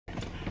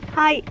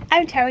Hi,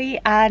 I'm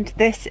Terry and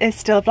this is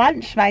still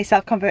Blanche, my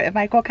self-converted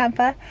micro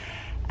camper.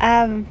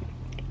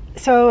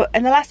 So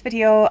in the last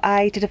video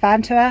I did a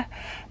van tour,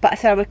 but I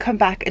said I would come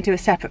back and do a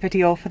separate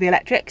video for the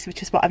electrics,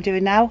 which is what I'm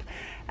doing now.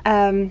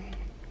 I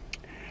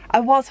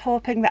was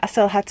hoping that I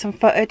still had some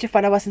footage of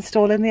when I was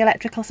installing the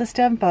electrical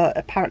system, but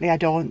apparently I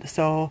don't.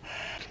 So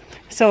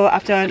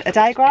I've done a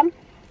diagram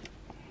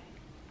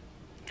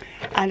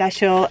and I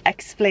shall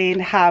explain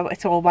how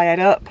it's all wired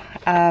up.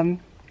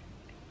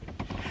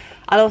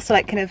 I'll also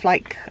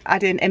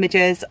add in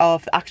images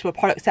of the actual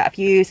products that I've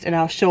used, and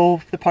I'll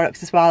show the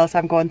products as well as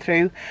I'm going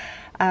through.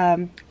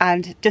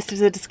 And just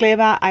as a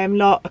disclaimer, I am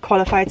not a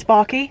qualified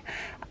sparky.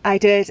 I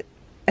did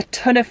a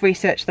ton of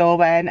research though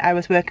when I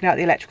was working out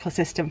the electrical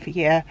system for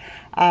here.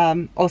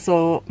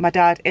 Also, my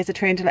dad is a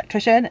trained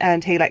electrician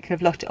and he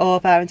looked it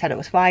over and said it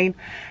was fine.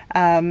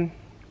 But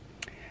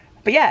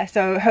yeah,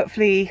 so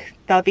hopefully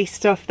there'll be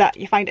stuff that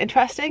you find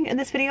interesting in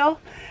this video.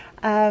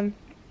 So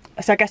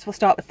I guess we'll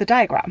start with the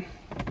diagram.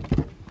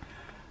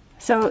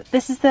 So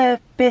this is the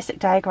basic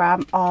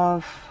diagram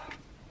of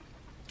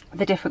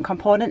the different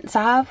components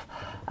I have.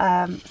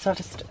 So I'll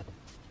just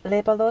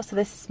label those. So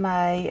this is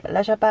my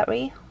leisure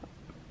battery,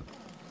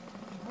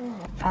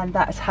 and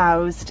that is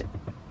housed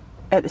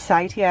at the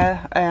side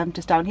here,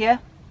 just down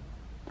here.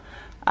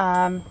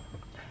 The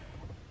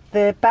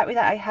battery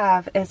that I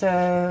have is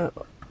a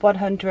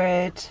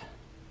 100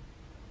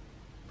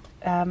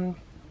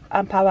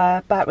 amp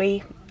hour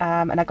battery,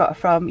 and I got it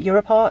from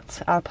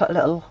Europort. I'll put a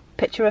little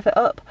picture of it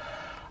up.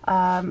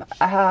 I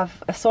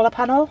have a solar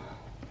panel.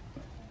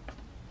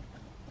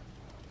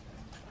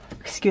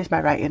 Excuse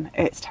my writing,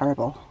 it's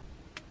terrible.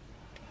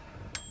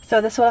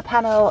 So the solar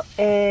panel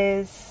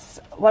is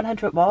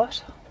 100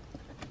 watt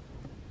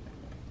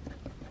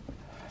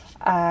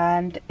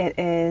and it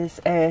is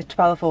a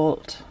 12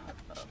 volt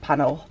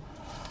panel.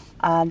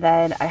 And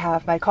then I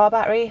have my car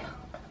battery.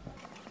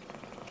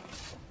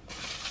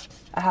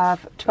 I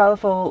have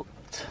 12 volt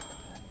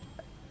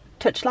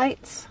touch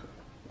lights.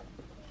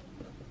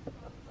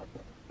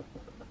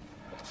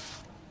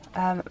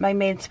 My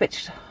main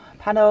switch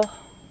panel,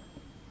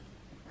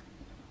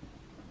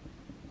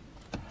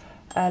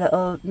 a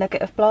little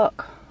negative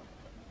block,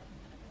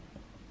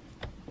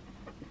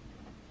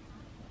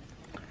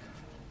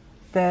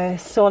 the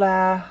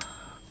solar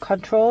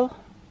control,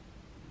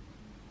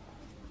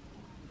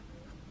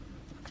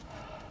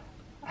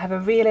 I have a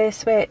relay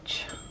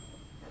switch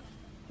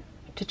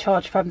to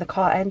charge from the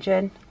car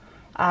engine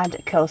and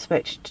a kill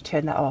switch to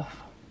turn that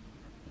off.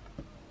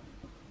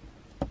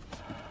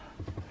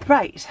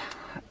 Right.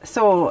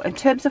 So in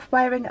terms of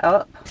wiring it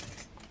up,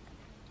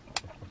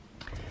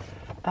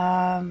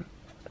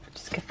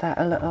 just give that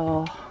a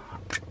little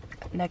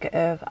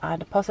negative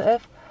and a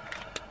positive.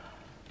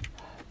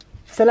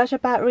 The leisure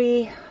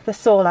battery, the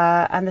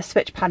solar and the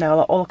switch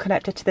panel are all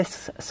connected to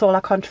this solar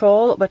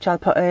control, which I'll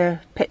put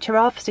a picture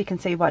of so you can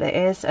see what it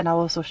is, and I'll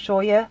also show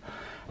you.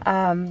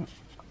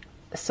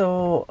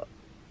 So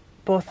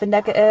both the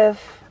negative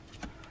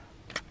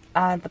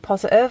and the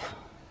positive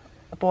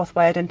are both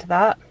wired into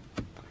that.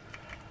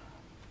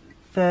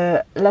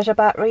 The leisure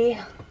battery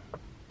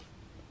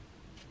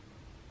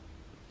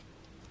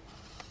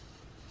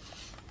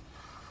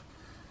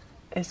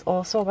is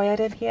also wired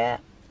in here.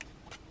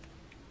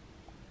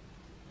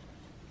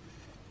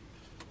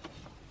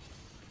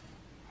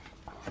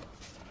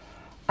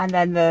 And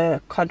then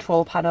the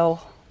control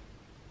panel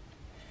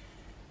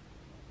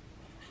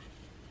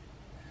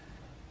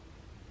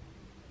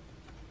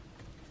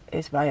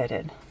is wired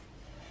in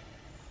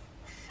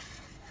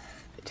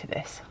to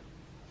this.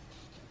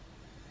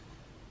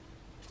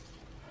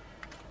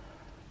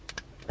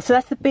 So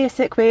that's the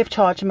basic way of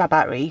charging my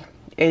battery.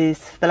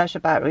 Is the leisure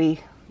battery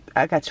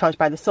gets charged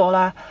by the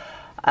solar.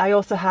 I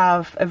also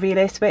have a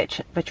relay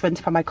switch which runs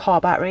from my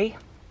car battery.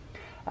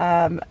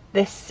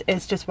 This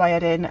is just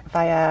wired in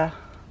via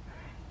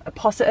a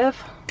positive,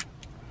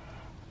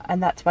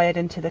 and that's wired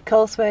into the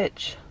kill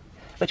switch,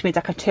 which means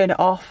I can turn it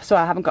off, so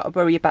I haven't got to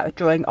worry about it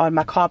drawing on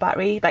my car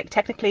battery. Like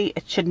technically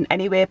it shouldn't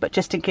anyway, but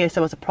just in case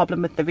there was a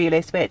problem with the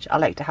relay switch, I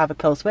like to have a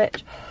kill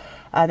switch.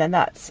 And then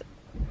that's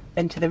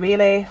into the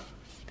relay.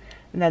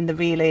 And then the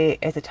relay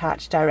is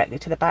attached directly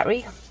to the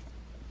battery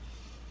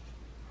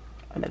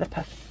onto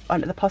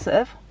the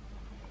positive.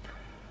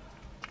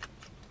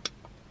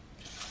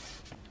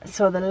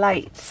 So the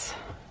lights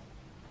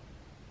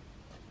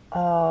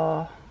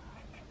are,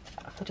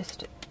 if I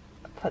just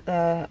put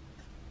the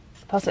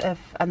positive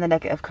and the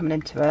negative coming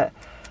into it.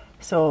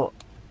 So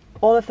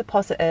all of the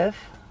positive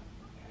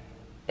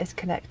is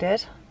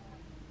connected.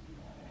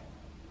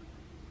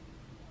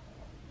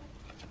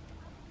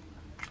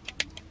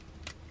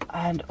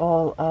 And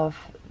all of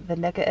the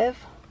negative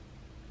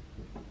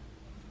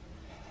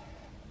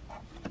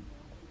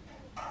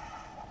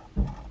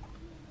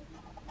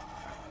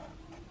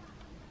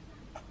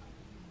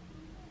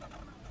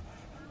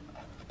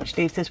which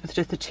leaves us with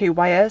just the two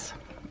wires.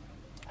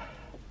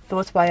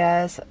 Those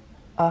wires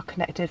are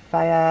connected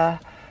via,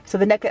 so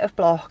the negative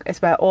block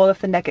is where all of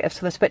the negatives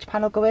for the switch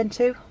panel go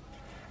into,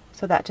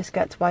 so that just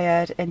gets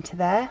wired into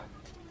there.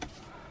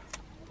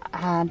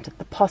 and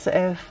the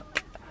positive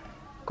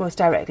goes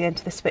directly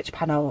into the switch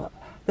panel.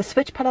 The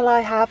switch panel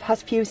I have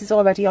has fuses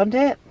already on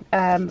it,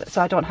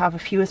 so I don't have a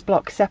fuse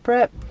block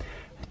separate,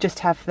 just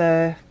have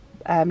the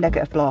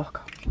negative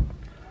block.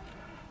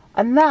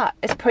 And that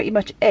is pretty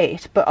much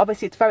it, but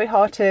obviously it's very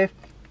hard to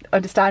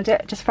understand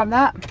it just from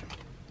that.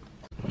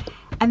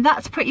 And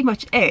that's pretty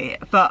much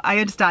it, but I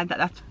understand that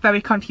that's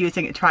very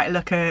confusing to try to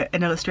look at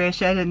an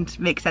illustration and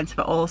make sense of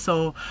it all,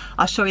 so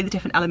I'll show you the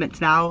different elements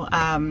now.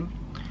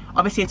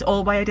 Obviously it's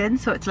all wired in,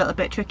 so it's a little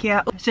bit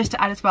trickier. Just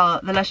to add as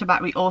well, the leisure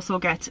battery also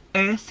gets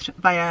earthed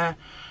via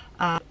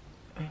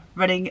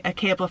running a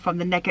cable from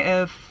the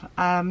negative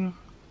part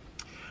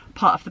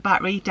of the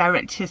battery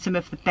direct to some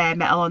of the bare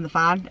metal on the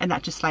van, and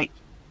that just like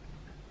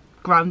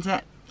grounds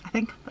it. I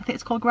think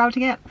it's called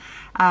grounding it.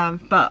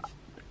 But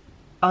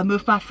I'll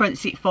move my front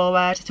seat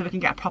forward so we can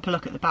get a proper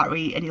look at the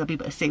battery and you'll be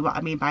able to see what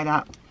I mean by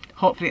that.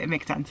 Hopefully it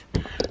makes sense.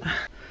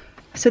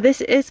 So this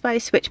is my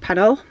switch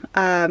panel.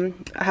 I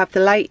have the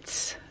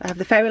lights, I have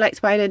the fairy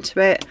lights wired into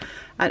it,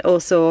 and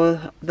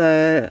also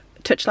the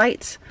touch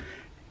lights.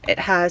 It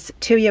has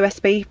 2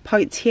 USB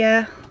points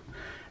here,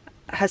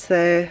 it has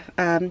the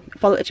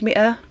voltage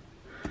meter,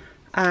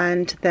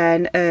 and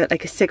then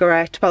like a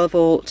cigarette 12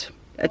 volt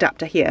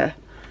adapter here.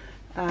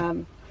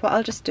 What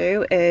I'll just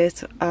do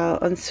is I'll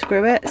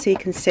unscrew it so you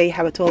can see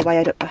how it's all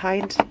wired up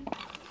behind.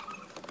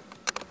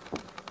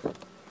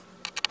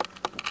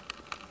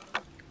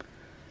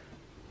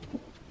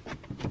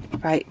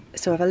 Right,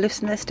 so if I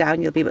loosen this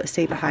down, you'll be able to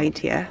see behind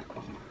here.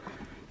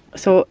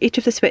 So each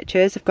of the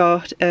switches have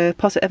got a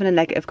positive and a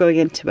negative going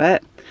into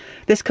it.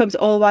 This comes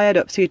all wired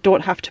up so you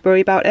don't have to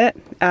worry about it.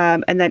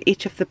 And then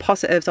each of the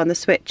positives on the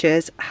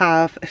switches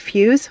have a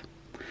fuse.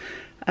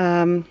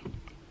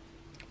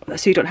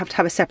 So you don't have to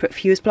have a separate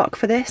fuse block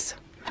for this.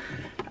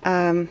 We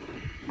can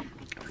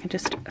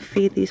just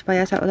feed these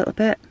wires out a little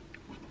bit.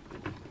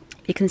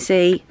 You can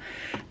see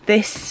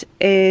this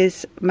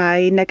is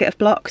my negative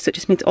block, so it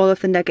just means all of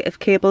the negative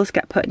cables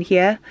get put in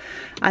here,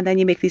 and then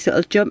you make these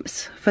little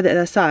jumps for the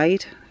other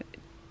side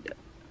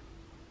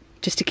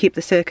just to keep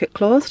the circuit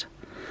closed.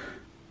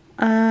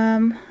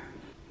 So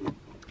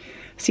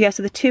yeah,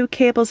 so the 2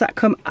 cables that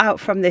come out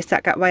from this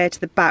that get wired to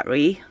the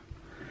battery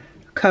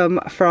come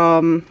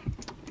from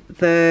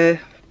the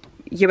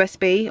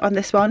USB on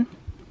this one.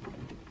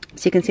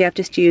 So you can see I've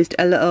just used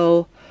a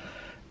little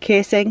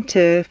casing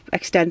to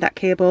extend that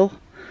cable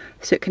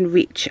so it can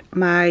reach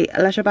my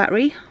leisure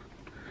battery,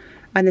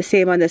 and the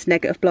same on this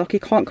negative block. You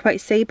can't quite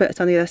see, but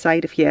it's on the other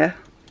side of here.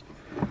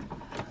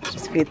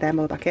 Just feed them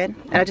all back in,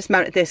 and I just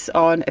mounted this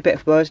on a bit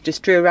of wood,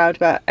 just drew around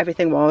where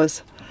everything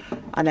was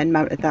and then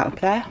mounted that up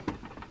there.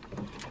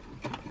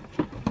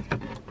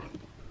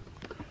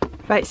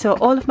 Right, so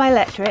all of my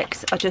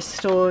electrics are just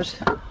stored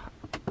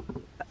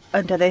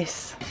under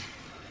this,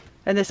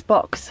 in this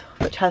box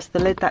which has the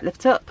lid that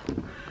lifts up.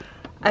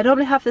 I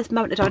normally have this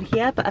mounted on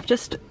here, but I've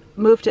just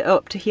moved it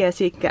up to here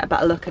so you can get a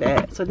better look at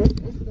it. So this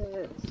is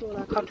the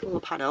solar control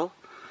panel.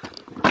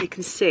 You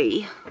can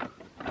see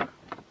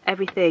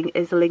everything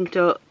is linked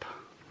up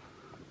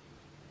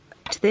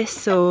to this.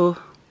 So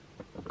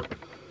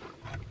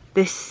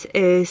this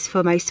is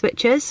for my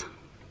switches.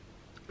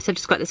 So I've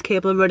just got this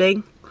cable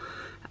running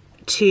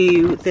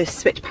to the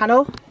switch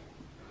panel.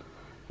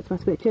 My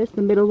switches.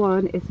 The middle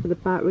one is for the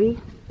battery.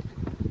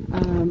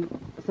 So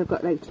I've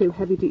got like 2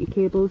 heavy duty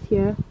cables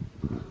here,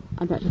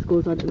 and that just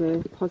goes onto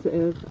the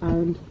positive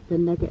and the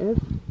negative.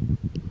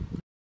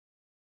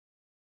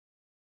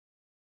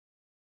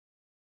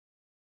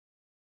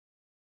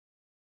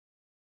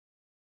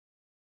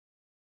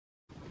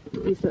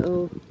 These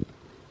little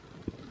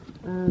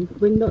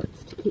ring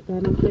nuts to keep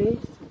them in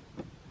place.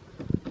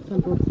 It's on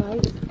both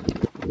sides.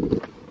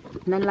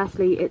 And then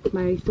lastly, it's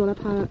my solar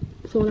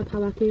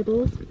power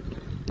cables.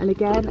 And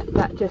again,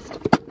 that just,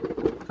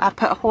 I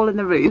put a hole in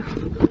the roof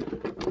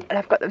and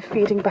I've got them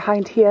feeding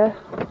behind here.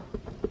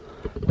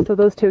 So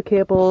those 2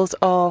 cables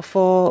are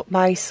for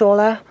my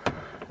solar,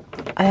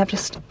 and I've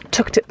just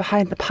tucked it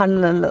behind the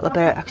panel a little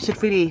bit. I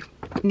should really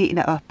neaten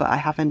it up, but I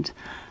haven't.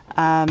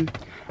 And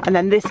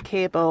then this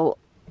cable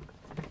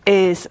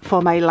is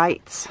for my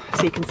lights,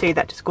 so you can see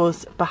that just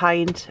goes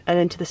behind and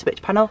into the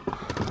switch panel.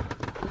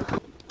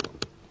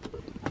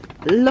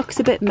 Looks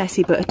a bit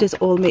messy, but it does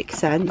all make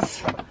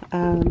sense.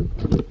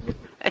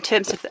 In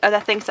terms of the other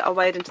things that are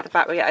wired into the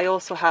battery, I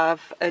also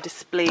have a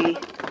display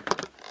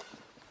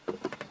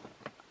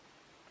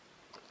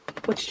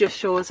which just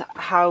shows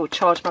how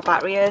charged my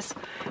battery is.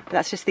 And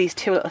that's just these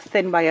 2 little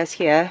thin wires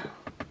here,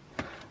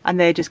 and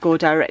they just go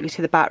directly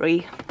to the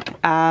battery.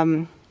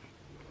 And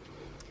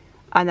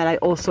then I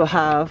also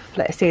have,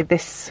 let's say,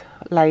 this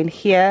line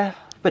here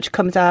which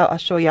comes out, I'll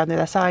show you on the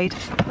other side,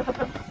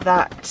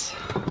 that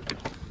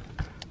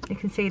you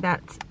can see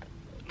that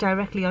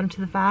directly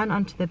onto the van,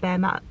 onto the bare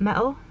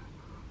metal,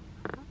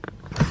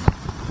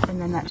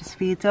 and then that just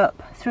feeds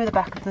up through the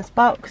back of this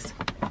box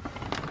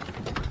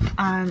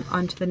and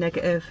onto the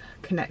negative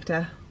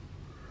connector.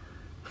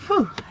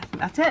 Whew, I think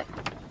that's it.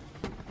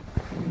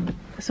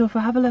 So if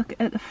I have a look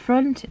at the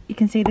front, you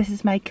can see this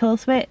is my kill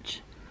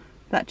switch.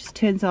 That just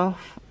turns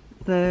off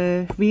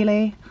the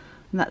relay,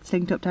 and that's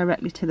linked up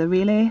directly to the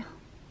relay,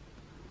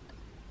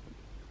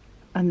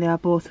 and they are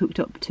both hooked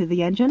up to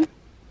the engine.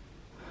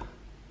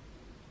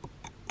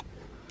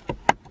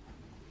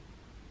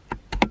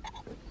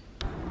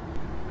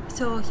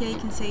 So here you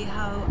can see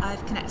how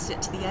I've connected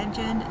it to the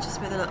engine, just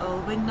with a little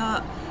wing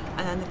nut,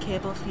 and then the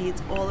cable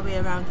feeds all the way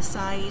around the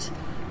side.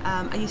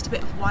 I used a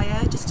bit of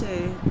wire just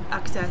to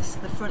access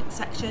the front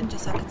section,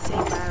 just so I could see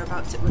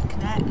whereabouts it would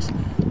connect.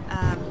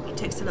 It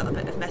takes a little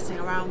bit of messing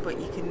around,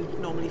 but you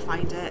can normally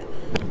find it.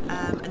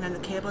 And then the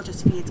cable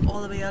just feeds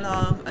all the way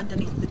along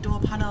underneath the door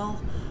panel,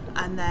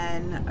 and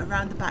then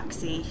around the back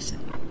seat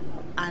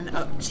and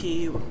up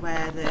to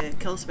where the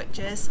kill switch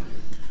is.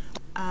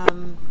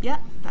 Yeah,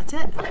 that's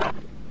it.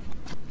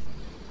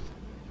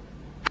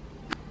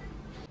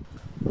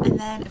 And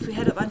then if we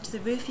head up onto the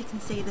roof, you can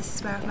see this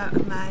is where I've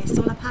mounted my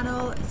solar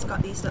panel. It's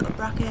got these little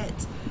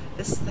brackets.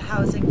 This is the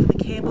housing for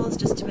the cables,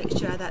 just to make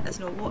sure that there's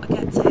no water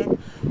gets in.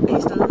 I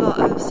used a lot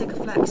of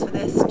Sikaflex for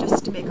this,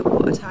 just to make it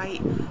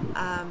watertight.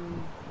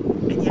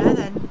 And yeah,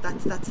 then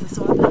that's the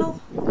solar panel.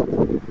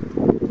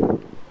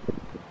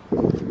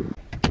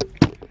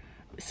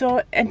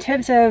 So in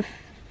terms of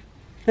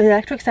the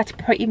electrics, that's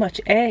pretty much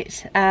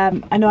it.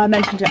 I know I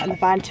mentioned it on the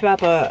van tour,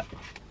 but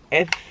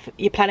if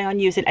you're planning on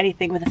using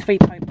anything with a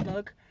 3-point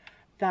plug,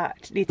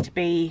 that needs to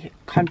be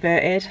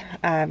converted.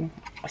 So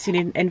you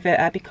need an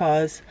inverter,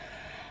 because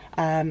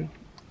the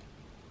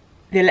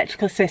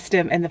electrical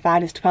system in the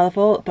van is 12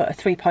 volt, but a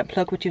 3-point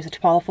plug would use a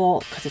 12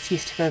 volt because it's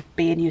used for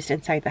being used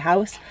inside the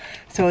house.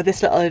 So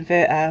this little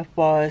inverter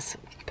was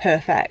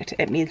perfect.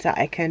 It means that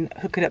I can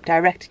hook it up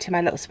directly to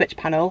my little switch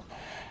panel.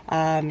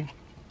 And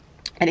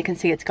you can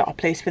see it's got a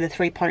place for the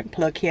 3-point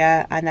plug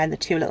here, and then the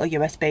 2 little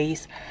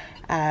USBs.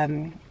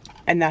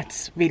 And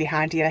that's really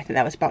handy, and I think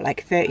that was about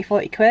like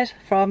 30-40 quid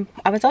from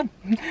Amazon.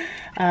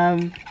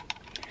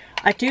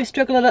 I do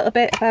struggle a little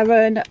bit if I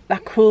run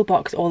that cool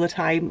box all the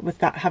time with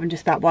that, having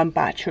just that one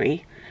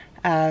battery,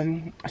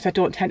 so I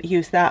don't tend to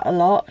use that a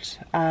lot.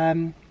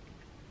 But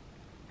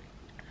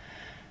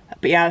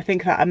yeah, I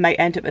think that I might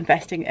end up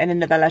investing in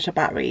another leisure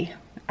battery.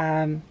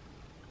 And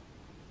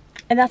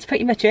that's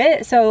pretty much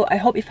it. So I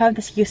hope you found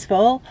this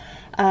useful.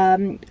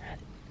 I'm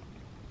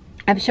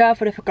sure I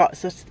would have forgot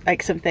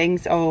some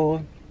things,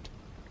 or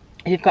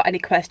if you've got any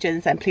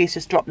questions, then please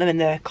just drop them in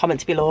the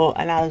comments below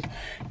and I'll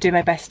do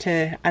my best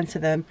to answer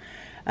them.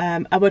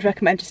 I would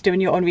recommend just doing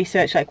your own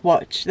research, like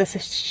there's a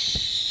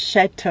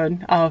shed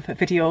ton of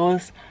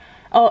videos.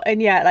 Oh,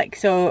 and yeah, like,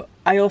 so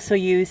I also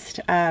used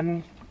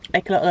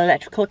like a little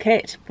electrical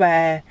kit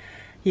where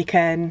you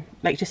can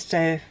like just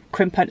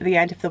crimp onto the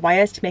end of the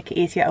wires to make it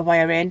easier to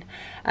wire in.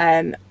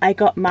 I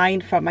got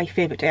mine from my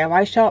favourite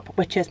DIY shop,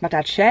 which is my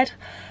dad's shed.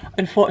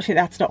 Unfortunately,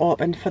 that's not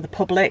open for the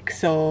public,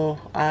 so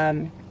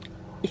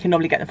you can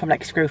normally get them from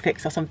like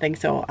Screwfix or something,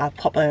 so I'll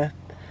pop a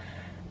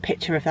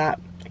picture of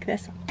that, like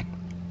this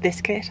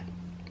kit.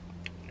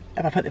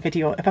 If I put the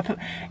video, if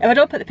I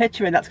don't put the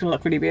picture in, that's gonna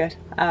look really weird.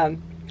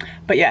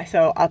 But yeah,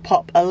 so I'll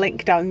pop a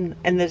link down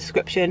in the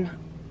description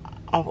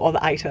of all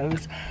the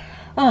items.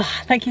 Oh,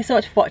 thank you so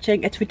much for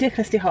watching. It's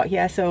ridiculously hot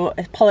here, so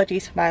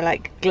apologies for my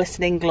like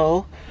glistening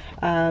glow.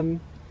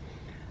 And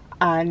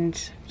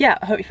yeah,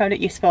 I hope you found it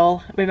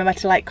useful. Remember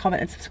to like,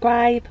 comment and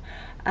subscribe.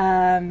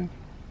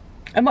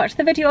 And watch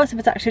the videos if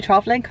it's actually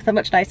travelling, because they're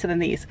much nicer than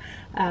these.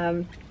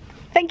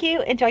 Thank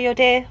you, enjoy your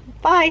day,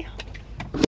 bye.